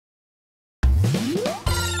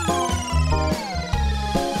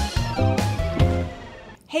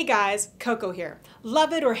Hey guys, Coco here.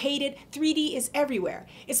 Love it or hate it, 3D is everywhere.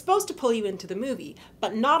 It's supposed to pull you into the movie,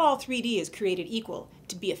 but not all 3D is created equal.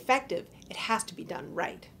 To be effective, it has to be done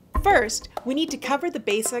right. First, we need to cover the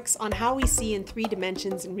basics on how we see in 3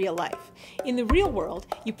 dimensions in real life. In the real world,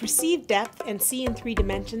 you perceive depth and see in 3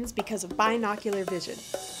 dimensions because of binocular vision.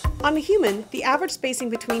 On a human, the average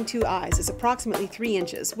spacing between two eyes is approximately 3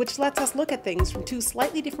 inches, which lets us look at things from 2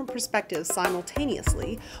 slightly different perspectives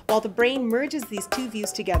simultaneously, while the brain merges these 2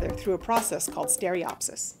 views together through a process called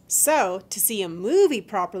stereopsis. So, to see a movie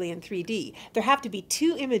properly in 3D, there have to be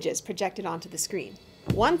 2 images projected onto the screen.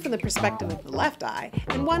 One from the perspective of the left eye,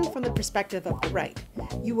 and one from the perspective of the right.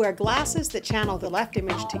 You wear glasses that channel the left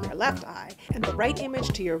image to your left eye, and the right image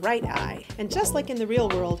to your right eye, and just like in the real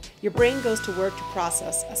world, your brain goes to work to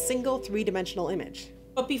process a single 3-dimensional image.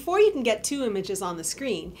 But before you can get 2 images on the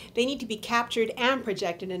screen, they need to be captured and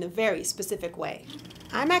projected in a very specific way.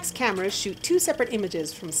 IMAX cameras shoot 2 separate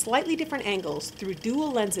images from slightly different angles through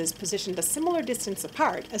dual lenses positioned a similar distance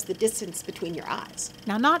apart as the distance between your eyes.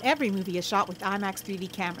 Now, not every movie is shot with IMAX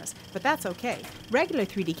 3D cameras, but that's okay. Regular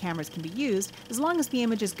 3D cameras can be used as long as the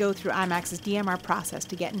images go through IMAX's DMR process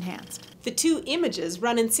to get enhanced. The 2 images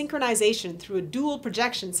run in synchronization through a dual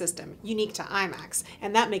projection system unique to IMAX,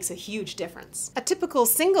 and that makes a huge difference. A typical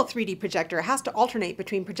single 3D projector has to alternate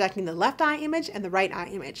between projecting the left eye image and the right eye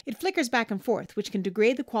image. It flickers back and forth, which can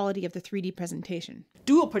degrade the quality of the 3D presentation.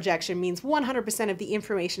 Dual projection means 100% of the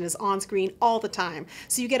information is on screen all the time,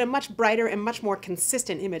 so you get a much brighter and much more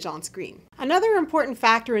consistent image on screen. Another important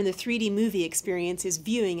factor in the 3D movie experience is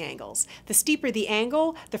viewing angles. The steeper the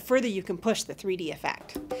angle, the further you can push the 3D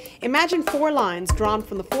effect. Imagine 4 lines drawn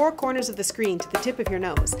from the 4 corners of the screen to the tip of your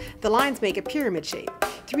nose. The lines make a pyramid shape.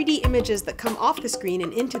 3D images that come off the screen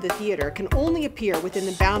and into the theater can only appear within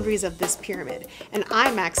the boundaries of this pyramid, and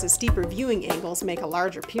IMAX's steeper viewing angles make a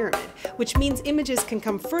larger pyramid, which means images can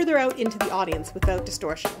come further out into the audience without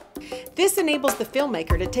distortion. This enables the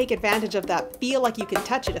filmmaker to take advantage of that feel like you can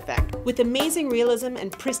touch it effect with amazing realism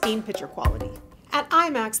and pristine picture quality. At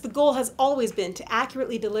IMAX, the goal has always been to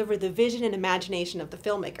accurately deliver the vision and imagination of the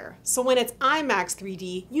filmmaker. So when it's IMAX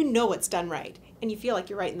 3D, you know it's done right, and you feel like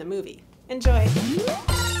you're right in the movie. Enjoy!